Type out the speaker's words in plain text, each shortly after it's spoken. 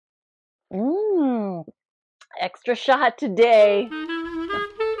Mmm, extra shot today.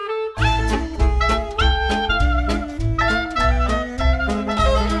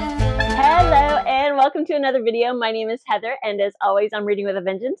 Hello and welcome to another video. My name is Heather, and as always, I'm reading with a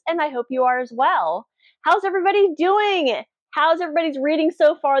vengeance, and I hope you are as well. How's everybody doing? How's everybody's reading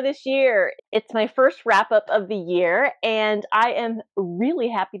so far this year? It's my first wrap-up of the year, and I am really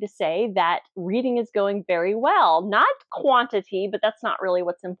happy to say that reading is going very well. Not quantity, but that's not really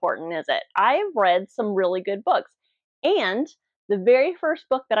what's important, is it? I've read some really good books, and the very first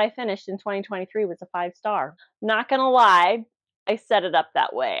book that I finished in 2023 was a 5-star. Not gonna lie, I set it up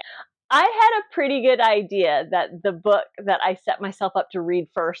that way. I had a pretty good idea that the book that I set myself up to read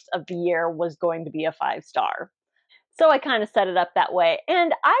first of the year was going to be a 5-star. So I kind of set it up that way.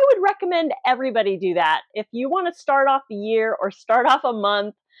 And I would recommend everybody do that. If you want to start off the year or start off a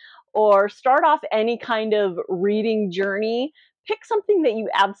month or start off any kind of reading journey, pick something that you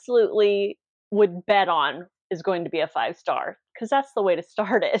absolutely would bet on is going to be a 5-star, because that's the way to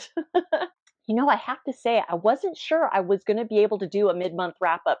start it. You know, I have to say, I wasn't sure I was going to be able to do a mid-month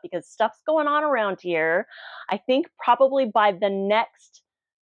wrap-up because stuff's going on around here. I think probably by the next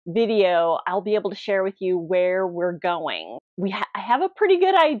video, I'll be able to share with you where we're going. I have a pretty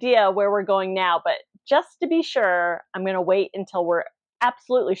good idea where we're going now, but just to be sure, I'm going to wait until we're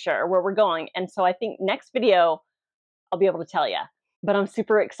absolutely sure where we're going. And so I think next video, I'll be able to tell you. But I'm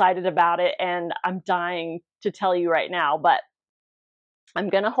super excited about it, and I'm dying to tell you right now, but I'm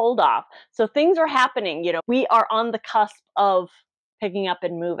going to hold off. So things are happening, you know, we are on the cusp of picking up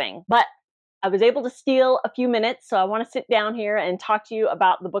and moving, but I was able to steal a few minutes, so I want to sit down here and talk to you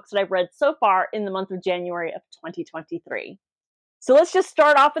about the books that I've read so far in the month of January of 2023. So let's just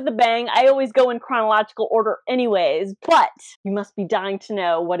start off with the bang. I always go in chronological order anyways, but you must be dying to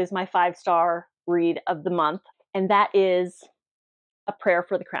know what is my 5-star read of the month, and that is A Prayer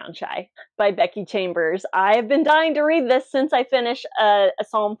for the Crown Shy by Becky Chambers. I have been dying to read this since I finished a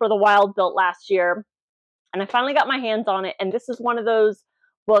Psalm for the Wild Built last year, and I finally got my hands on it, and this is one of those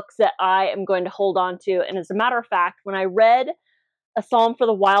books that I am going to hold on to. And as a matter of fact, when I read A Psalm for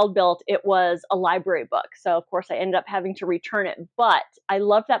the Wild Built, it was a library book. So of course I ended up having to return it, but I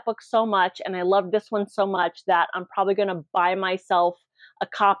loved that book so much, and I love this one so much that I'm probably going to buy myself a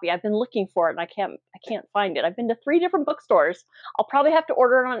copy. I've been looking for it and I can't find it. I've been to 3 different bookstores. I'll probably have to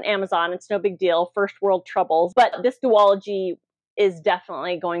order it on Amazon. It's no big deal. First world troubles. But this duology is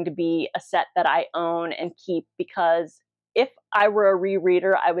definitely going to be a set that I own and keep, because if I were a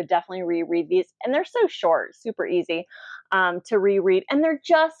rereader, I would definitely reread these. And they're so short, super easy to reread. And they're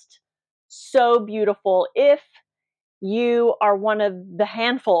just so beautiful. If you are one of the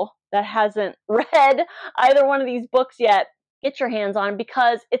handful that hasn't read either one of these books yet, get your hands on,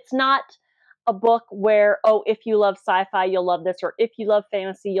 because it's not a book where, oh, if you love sci-fi, you'll love this, or if you love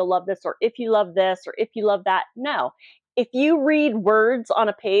fantasy, you'll love this, or if you love this, or if you love that. No. If you read words on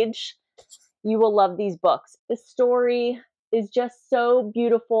a page, you will love these books. The story is just so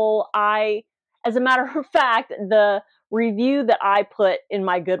beautiful. As a matter of fact, the review that I put in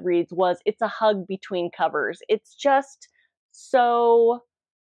my Goodreads was, it's a hug between covers. It's just so,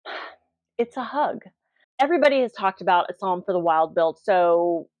 it's a hug. Everybody has talked about A Psalm for the Wild Built,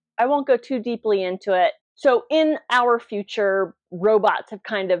 so I won't go too deeply into it. So in our future, robots have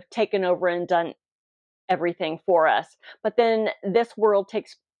kind of taken over and done everything for us. But then this world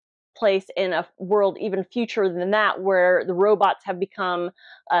takes place in a world even future than that, where the robots have become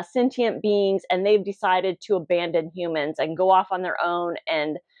sentient beings, and they've decided to abandon humans and go off on their own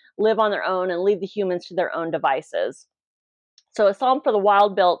and live on their own and leave the humans to their own devices. So A Psalm for the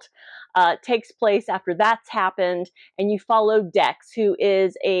Wild Built takes place after that's happened, and you follow Dex, who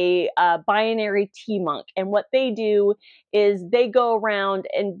is a binary tea monk. And what they do is they go around,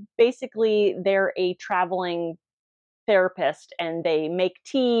 and basically they're a traveling therapist, and they make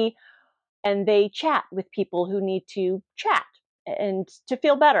tea and they chat with people who need to chat and to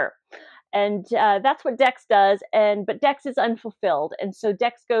feel better. And that's what Dex does. But Dex is unfulfilled. And so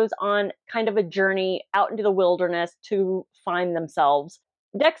Dex goes on kind of a journey out into the wilderness to find themselves.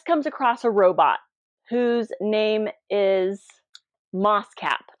 Dex comes across a robot whose name is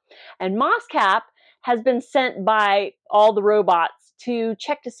Mosscap. And Mosscap has been sent by all the robots to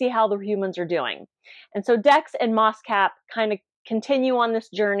check to see how the humans are doing. And so Dex and Mosscap kind of continue on this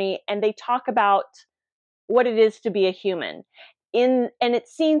journey, and they talk about what it is to be a human. And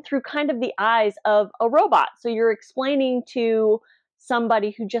it's seen through kind of the eyes of a robot. So you're explaining to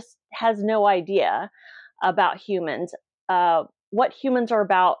somebody who just has no idea about humans, what humans are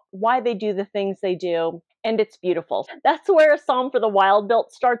about, why they do the things they do, and it's beautiful. That's where A Psalm for the Wild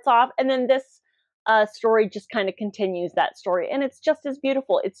Built starts off, and then this story just kind of continues that story, and it's just as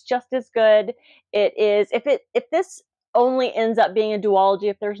beautiful. It's just as good. It is. If this only ends up being a duology,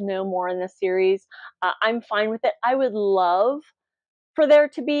 if there's no more in this series, I'm fine with it. I would love for there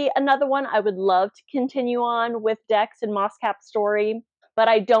to be another one. I would love to continue on with Dex and Mosscap's story, but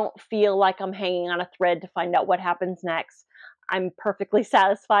I don't feel like I'm hanging on a thread to find out what happens next. I'm perfectly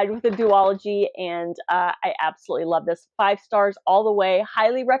satisfied with the duology, and I absolutely love this. 5 stars all the way.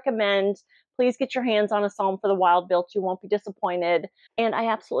 Highly recommend. Please get your hands on A Psalm for the Wild Built. You won't be disappointed. And I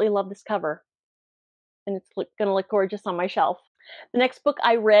absolutely love this cover, and it's going to look gorgeous on my shelf. The next book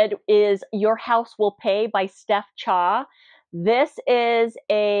I read is Your House Will Pay by Steph Cha. This is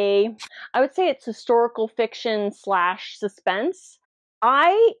I would say it's historical fiction / suspense.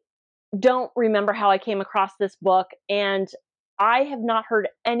 I don't remember how I came across this book, and I have not heard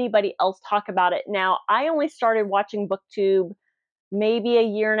anybody else talk about it. Now, I only started watching Booktube maybe a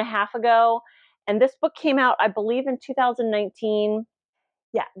year and a half ago, and this book came out, I believe, in 2019.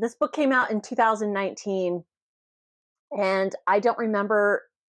 Yeah, this book came out in 2019, and I don't remember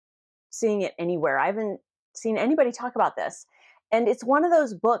seeing it anywhere. I haven't seen anybody talk about this. And it's one of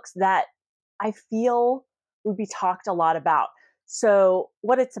those books that I feel would be talked a lot about. So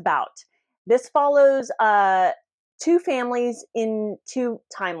what it's about. This follows 2 families in 2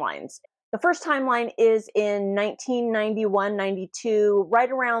 timelines. The first timeline is in 1991-92,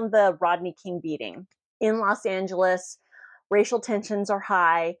 right around the Rodney King beating. In Los Angeles, racial tensions are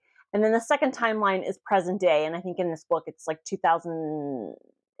high. And then the second timeline is present day. And I think in this book, it's like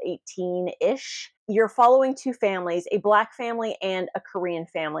 2018-ish. You're following 2 families, a Black family and a Korean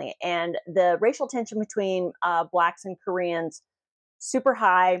family. And the racial tension between Blacks and Koreans, super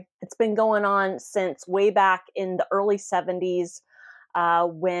high. It's been going on since way back in the early 70s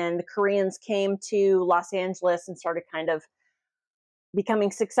when the Koreans came to Los Angeles and started kind of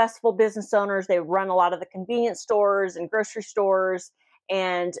becoming successful business owners. They run a lot of the convenience stores and grocery stores.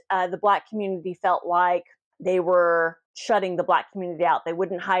 And the Black community felt like they were shutting the Black community out. They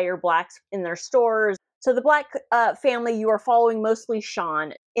wouldn't hire Blacks in their stores. So the Black family, you are following mostly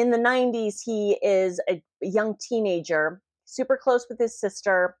Sean. In the 90s, he is a young teenager, super close with his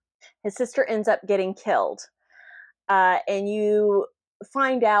sister. His sister ends up getting killed. And you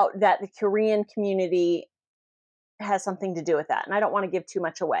find out that the Korean community has something to do with that. And I don't want to give too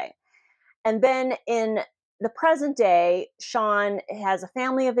much away. And then in the present day, Sean has a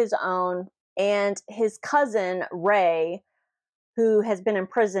family of his own, and his cousin, Ray, who has been in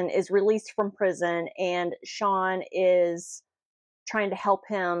prison, is released from prison, and Sean is trying to help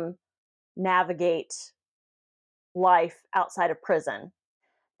him navigate life outside of prison.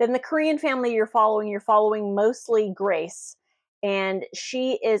 Then the Korean family you're following mostly Grace, and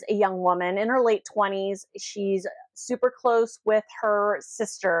she is a young woman in her late 20s. She's super close with her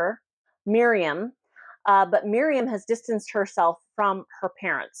sister, Miriam, but Miriam has distanced herself from her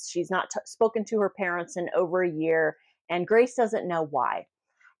parents. She's not spoken to her parents in over a year, and Grace doesn't know why.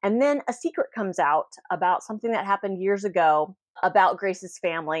 And then a secret comes out about something that happened years ago about Grace's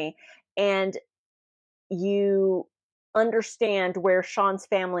family, and you understand where Sean's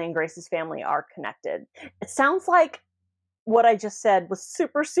family and Grace's family are connected. It sounds like what I just said was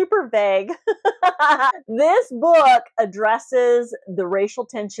super, super vague. This book addresses the racial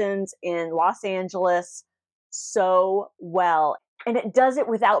tensions in Los Angeles so well. And it does it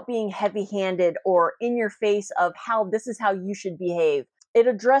without being heavy-handed or in your face of how this is how you should behave. It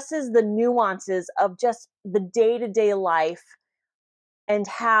addresses the nuances of just the day-to-day life and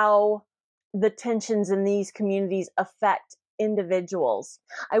how the tensions in these communities affect individuals.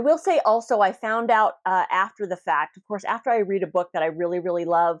 I will say also, I found out after the fact, of course, after I read a book that I really, really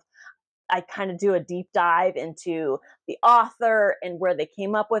love, I kind of do a deep dive into the author and where they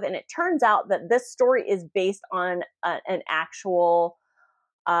came up with. And it turns out that this story is based on an actual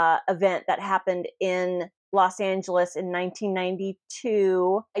event that happened in Los Angeles in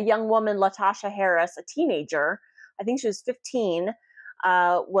 1992. A young woman, Latasha Harris, a teenager, I think she was 15,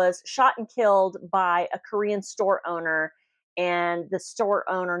 was shot and killed by a Korean store owner, and the store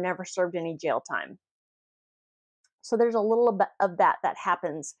owner never served any jail time. So there's a little bit of that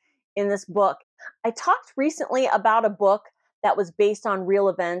happens in this book. I talked recently about a book that was based on real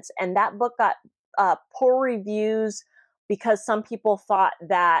events, and that book got poor reviews because some people thought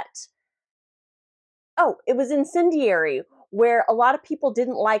that, it was Incendiary, where a lot of people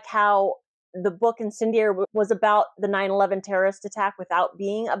didn't like how the book Incendiary was about the 9/11 terrorist attack without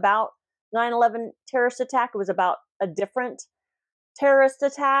being about 9/11 terrorist attack. It was about a different terrorist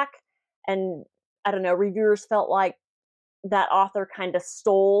attack. And I don't know, reviewers felt like that author kind of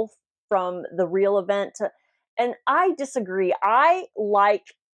stole from the real event. And I disagree. I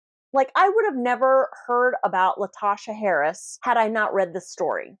like Like, I would have never heard about Latasha Harris had I not read this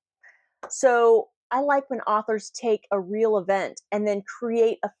story. So I like when authors take a real event and then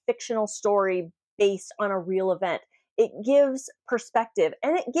create a fictional story based on a real event. It gives perspective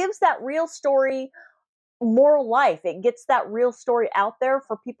and it gives that real story more life. It gets that real story out there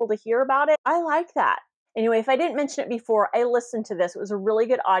for people to hear about it. I like that. Anyway, if I didn't mention it before, I listened to this. It was a really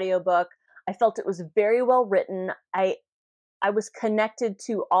good audiobook. I felt it was very well written. I was connected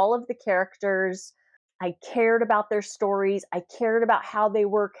to all of the characters. I cared about their stories. I cared about how they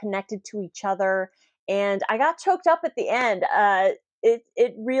were connected to each other. And I got choked up at the end.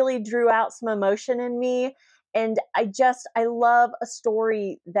 It really drew out some emotion in me. And I love a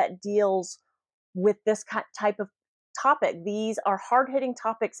story that deals with this type of topic. These are hard-hitting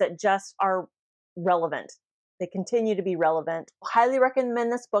topics that just are relevant. They continue to be relevant. Highly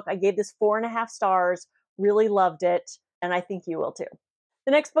recommend this book. I gave this 4.5 stars. Really loved it. And I think you will too.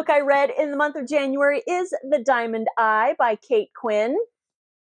 The next book I read in the month of January is The Diamond Eye by Kate Quinn.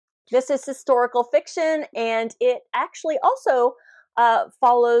 This is historical fiction, and it actually also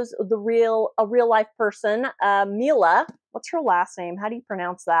follows a real life person, Mila. What's her last name? How do you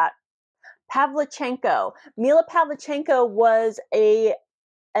pronounce that? Pavlichenko. Mila Pavlichenko was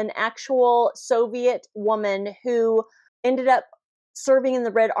an actual Soviet woman who ended up serving in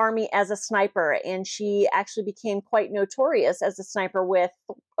the Red Army as a sniper, and she actually became quite notorious as a sniper with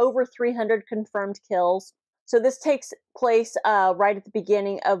over 300 confirmed kills. So this takes place right at the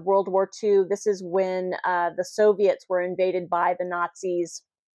beginning of World War II. This is when the Soviets were invaded by the Nazis.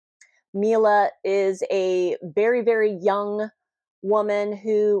 Mila is a very, very young woman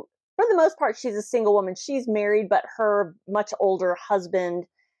who, for the most part, she's a single woman. She's married, but her much older husband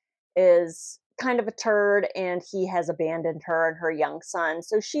is kind of a turd, and he has abandoned her and her young son.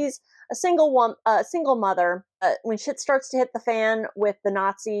 So she's a single mother. When shit starts to hit the fan with the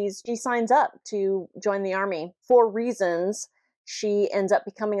Nazis, she signs up to join the army. For reasons, she ends up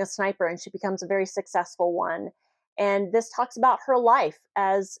becoming a sniper, and she becomes a very successful one. And this talks about her life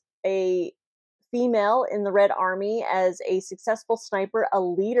as a female in the Red Army, as a successful sniper, a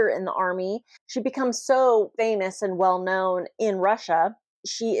leader in the army. She becomes so famous and well known in Russia.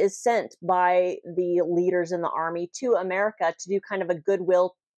 She is sent by the leaders in the army to America to do kind of a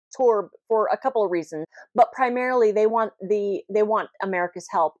goodwill tour for a couple of reasons, but primarily they want America's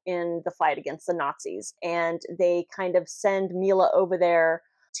help in the fight against the Nazis, and they kind of send Mila over there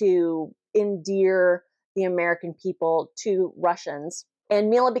to endear the American people to Russians. And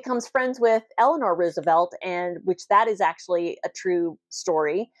Mila becomes friends with Eleanor Roosevelt, and which that is actually a true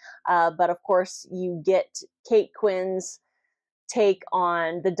story. But of course, you get Kate Quinn's take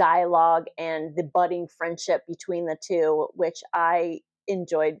on the dialogue and the budding friendship between the two, which I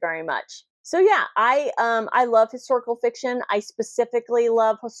enjoyed very much. So yeah, I love historical fiction. I specifically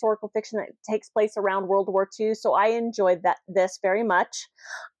love historical fiction that takes place around World War II. So I enjoyed this very much.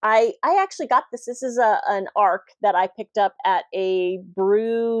 I actually got this. This is an ARC that I picked up at a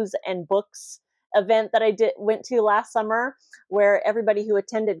Brews and Books event that I went to last summer, where everybody who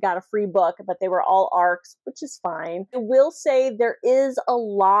attended got a free book, but they were all ARCs, which is fine. I will say there is a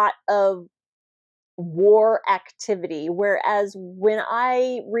lot of war activity, whereas when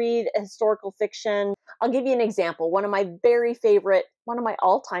I read historical fiction, I'll give you an example. One of my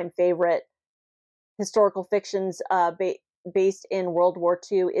all-time favorite historical fictions based in World War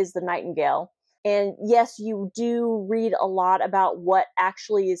II is The Nightingale. And yes, you do read a lot about what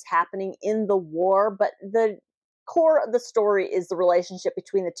actually is happening in the war, but the core of the story is the relationship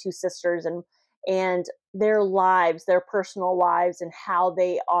between the two sisters and their lives, their personal lives, and how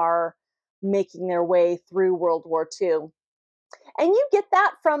they are making their way through World War II. And you get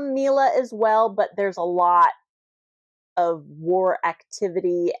that from Mila as well, but there's a lot of war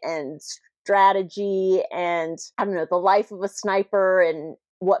activity and strategy and, I don't know, the life of a sniper and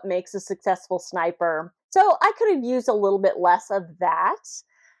what makes a successful sniper. So I could have used a little bit less of that,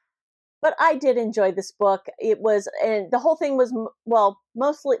 but I did enjoy this book. And the whole thing was, well,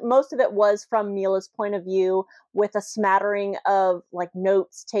 most of it was from Mila's point of view, with a smattering of like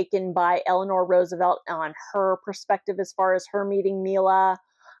notes taken by Eleanor Roosevelt on her perspective as far as her meeting Mila.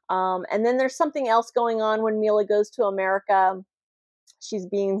 And then there's something else going on when Mila goes to America. She's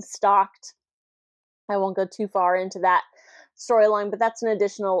being stalked. I won't go too far into that storyline, but that's an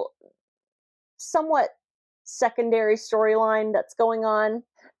additional, somewhat secondary storyline that's going on.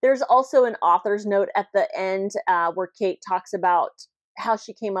 There's also an author's note at the end where Kate talks about how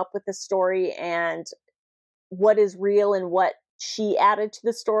she came up with the story and what is real and what she added to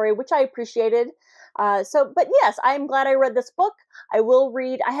the story, which I appreciated. But yes, I'm glad I read this book. I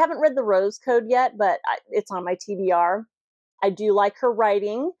haven't read The Rose Code yet, but it's on my TBR. I do like her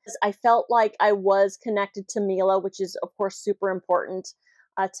writing. I felt like I was connected to Mila, which is, of course, super important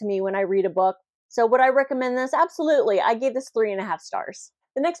to me when I read a book. So would I recommend this? Absolutely. I gave this 3.5 stars.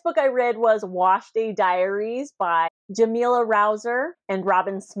 The next book I read was Wash Day Diaries by Jamila Rouser and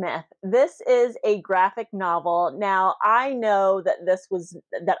Robin Smith. This is a graphic novel. Now, I know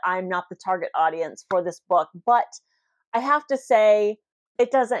that I'm not the target audience for this book, but I have to say,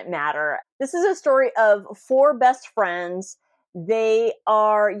 it doesn't matter. This is a story of 4 best friends. They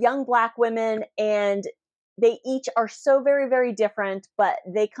are young Black women, and they each are so very, very different, but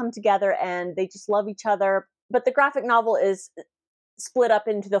they come together and they just love each other. But the graphic novel is split up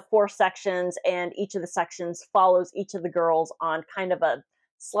into the 4 sections, and each of the sections follows each of the girls on kind of a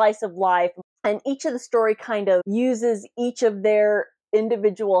slice of life. And each of the story kind of uses each of their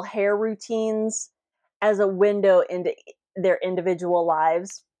individual hair routines as a window into their individual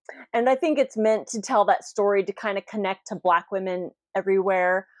lives. And I think it's meant to tell that story to kind of connect to Black women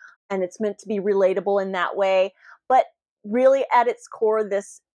everywhere. And it's meant to be relatable in that way. But really, at its core,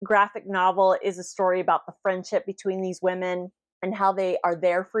 this graphic novel is a story about the friendship between these women and how they are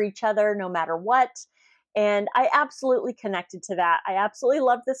there for each other no matter what. And I absolutely connected to that. I absolutely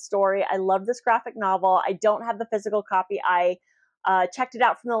love this story. I love this graphic novel. I don't have the physical copy. I checked it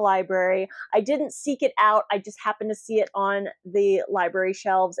out from the library. I didn't seek it out. I just happened to see it on the library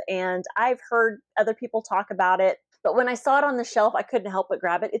shelves, and I've heard other people talk about it. But when I saw it on the shelf, I couldn't help but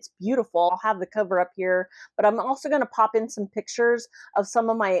grab it. It's beautiful. I'll have the cover up here, but I'm also going to pop in some pictures of some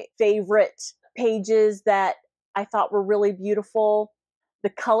of my favorite pages that I thought were really beautiful. The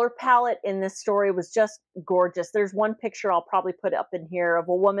color palette in this story was just gorgeous. There's one picture I'll probably put up in here of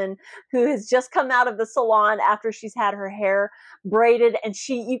a woman who has just come out of the salon after she's had her hair braided, and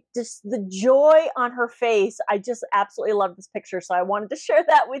just the joy on her face. I just absolutely love this picture, so I wanted to share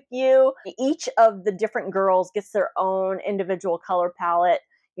that with you. Each of the different girls gets their own individual color palette.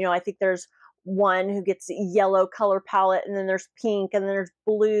 You know, I think there's one who gets a yellow color palette, and then there's pink, and then there's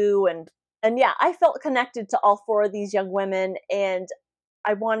blue, and yeah, I felt connected to all 4 of these young women, and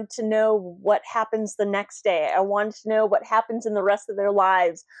I wanted to know what happens the next day. I wanted to know what happens in the rest of their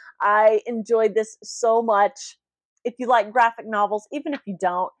lives. I enjoyed this so much. If you like graphic novels, even if you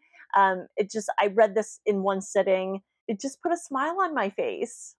don't, I read this in one sitting. It just put a smile on my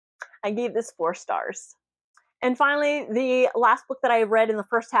face. I gave this 4 stars. And finally, the last book that I read in the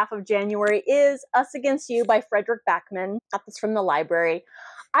first half of January is Us Against You by Frederick Backman. Got this from the library.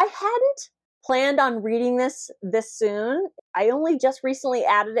 I hadn't planned on reading this soon. I only just recently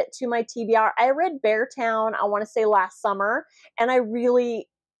added it to my TBR. I read Beartown, I want to say last summer, and I really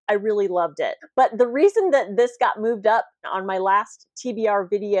loved it. But the reason that this got moved up on my last TBR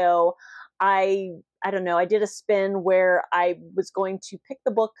video, I don't know, I did a spin where I was going to pick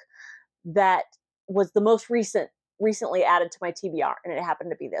the book that was the most recently added to my TBR, and it happened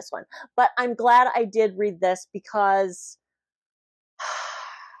to be this one. But I'm glad I did read this because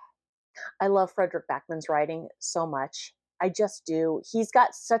I love Frederick Backman's writing so much. I just do. He's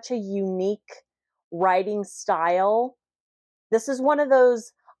got such a unique writing style. This is one of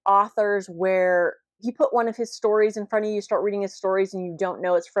those authors where you put one of his stories in front of you, you start reading his stories, and you don't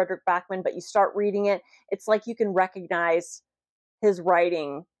know it's Frederick Backman, but you start reading it. It's like you can recognize his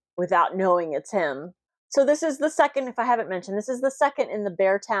writing without knowing it's him. So this is the second, if I haven't mentioned, this is the second in the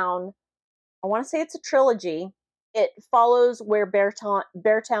Beartown. I want to say it's a trilogy. It follows where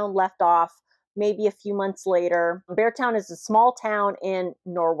Beartown left off, maybe a few months later. Beartown is a small town in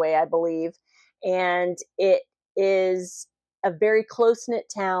Norway, I believe, and it is a very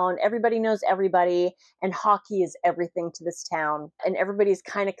close-knit town. Everybody knows everybody, and hockey is everything to this town, and everybody's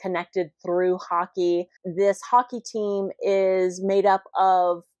kind of connected through hockey. This hockey team is made up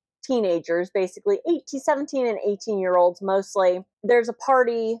of teenagers, basically 17 and 18-year-olds mostly. There's a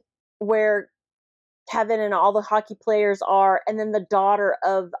party where Kevin and all the hockey players are, and then the daughter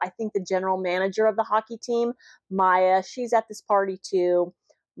of, I think, the general manager of the hockey team, Maya, she's at this party too.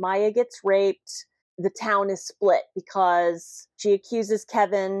 Maya gets raped. The town is split because she accuses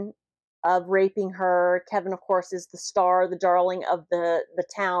Kevin of raping her. Kevin, of course, is the star, the darling of the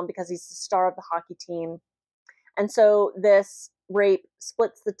town because he's the star of the hockey team. And so this rape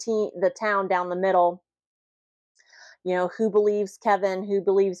splits the town down the middle. You know, who believes Kevin, who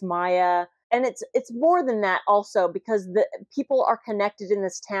believes Maya. And it's more than that also, because the people are connected in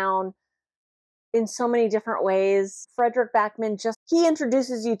this town in so many different ways. Frederick Backman he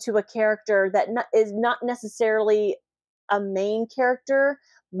introduces you to a character that is not necessarily a main character,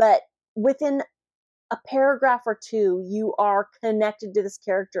 but within a paragraph or two, you are connected to this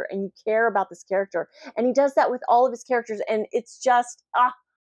character and you care about this character. And he does that with all of his characters, and it's just,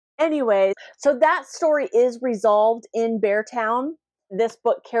 Anyway, so that story is resolved in Beartown. This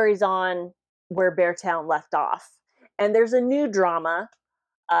book carries on where Beartown left off. And there's a new drama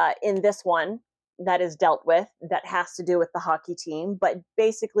in this one that is dealt with that has to do with the hockey team, but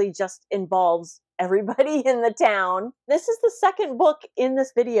basically just involves everybody in the town. This is the second book in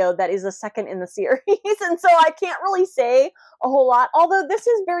this video that is the second in the series, and so I can't really say a whole lot, although this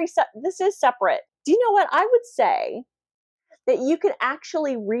is separate. Do you know what? I would say that you could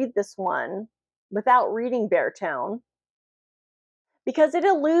actually read this one without reading Beartown, because it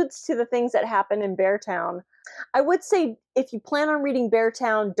alludes to the things that happen in Beartown. I would say if you plan on reading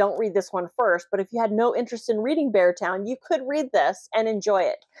Beartown, don't read this one first, but if you had no interest in reading Beartown, you could read this and enjoy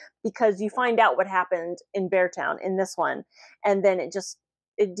it, because you find out what happened in Beartown in this one, and then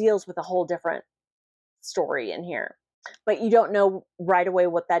it deals with a whole different story in here. But you don't know right away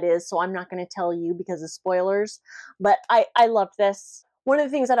what that is, so I'm not going to tell you because of spoilers. But I loved this. One of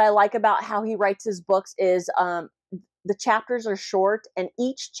the things that I like about how he writes his books is the chapters are short, and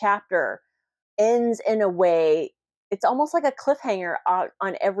each chapter ends in a way, it's almost like a cliffhanger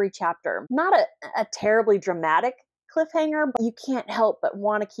on every chapter. Not a terribly dramatic cliffhanger, but you can't help but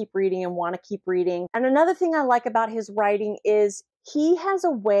want to keep reading and want to keep reading. And another thing I like about his writing is he has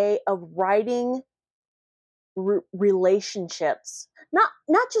a way of writing relationships, not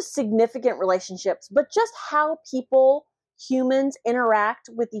just significant relationships, but just how humans interact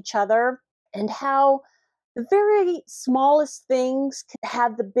with each other, and how the very smallest things can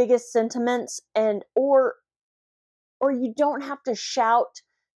have the biggest sentiments, and or you don't have to shout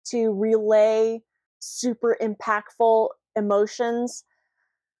to relay super impactful emotions.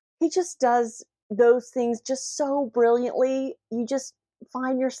 He just does those things just so brilliantly. You just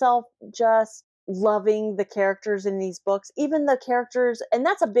find yourself just loving the characters in these books, even the characters. And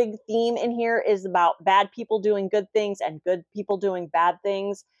that's a big theme in here, is about bad people doing good things and good people doing bad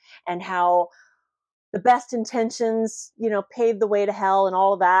things, and how the best intentions, pave the way to hell and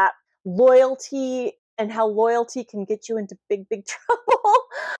all of that. Loyalty, and how loyalty can get you into big, big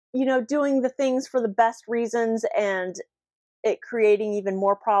trouble. Doing the things for the best reasons and it creating even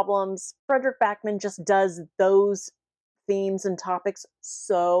more problems. Frederick Backman just does those themes and topics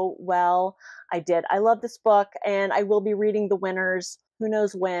so well. I love this book, and I will be reading The Winners. Who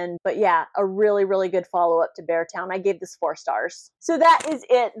knows when, but yeah, a really, really good follow-up to Beartown. I gave this 4 stars. So that is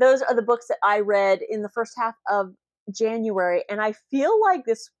it. Those are the books that I read in the first half of January, and I feel like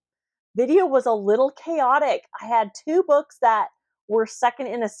this video was a little chaotic. I had 2 books that were second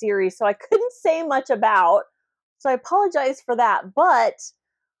in a series, so I couldn't say much about, so I apologize for that, but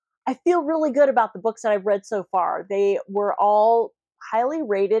I feel really good about the books that I've read so far. They were all highly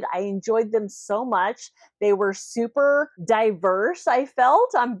rated. I enjoyed them so much. They were super diverse, I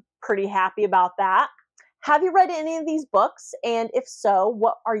felt. I'm pretty happy about that. Have you read any of these books? And if so,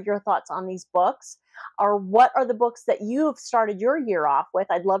 what are your thoughts on these books? Or what are the books that you have started your year off with?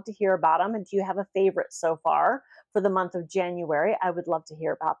 I'd love to hear about them. And do you have a favorite so far for the month of January? I would love to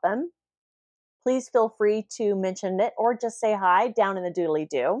hear about them. Please feel free to mention it or just say hi down in the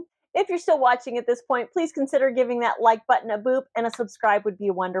doodly-doo. If you're still watching at this point, please consider giving that like button a boop, and a subscribe would be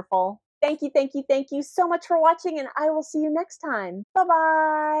wonderful. Thank you, thank you, thank you so much for watching, and I will see you next time.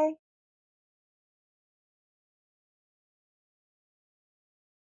 Bye-bye.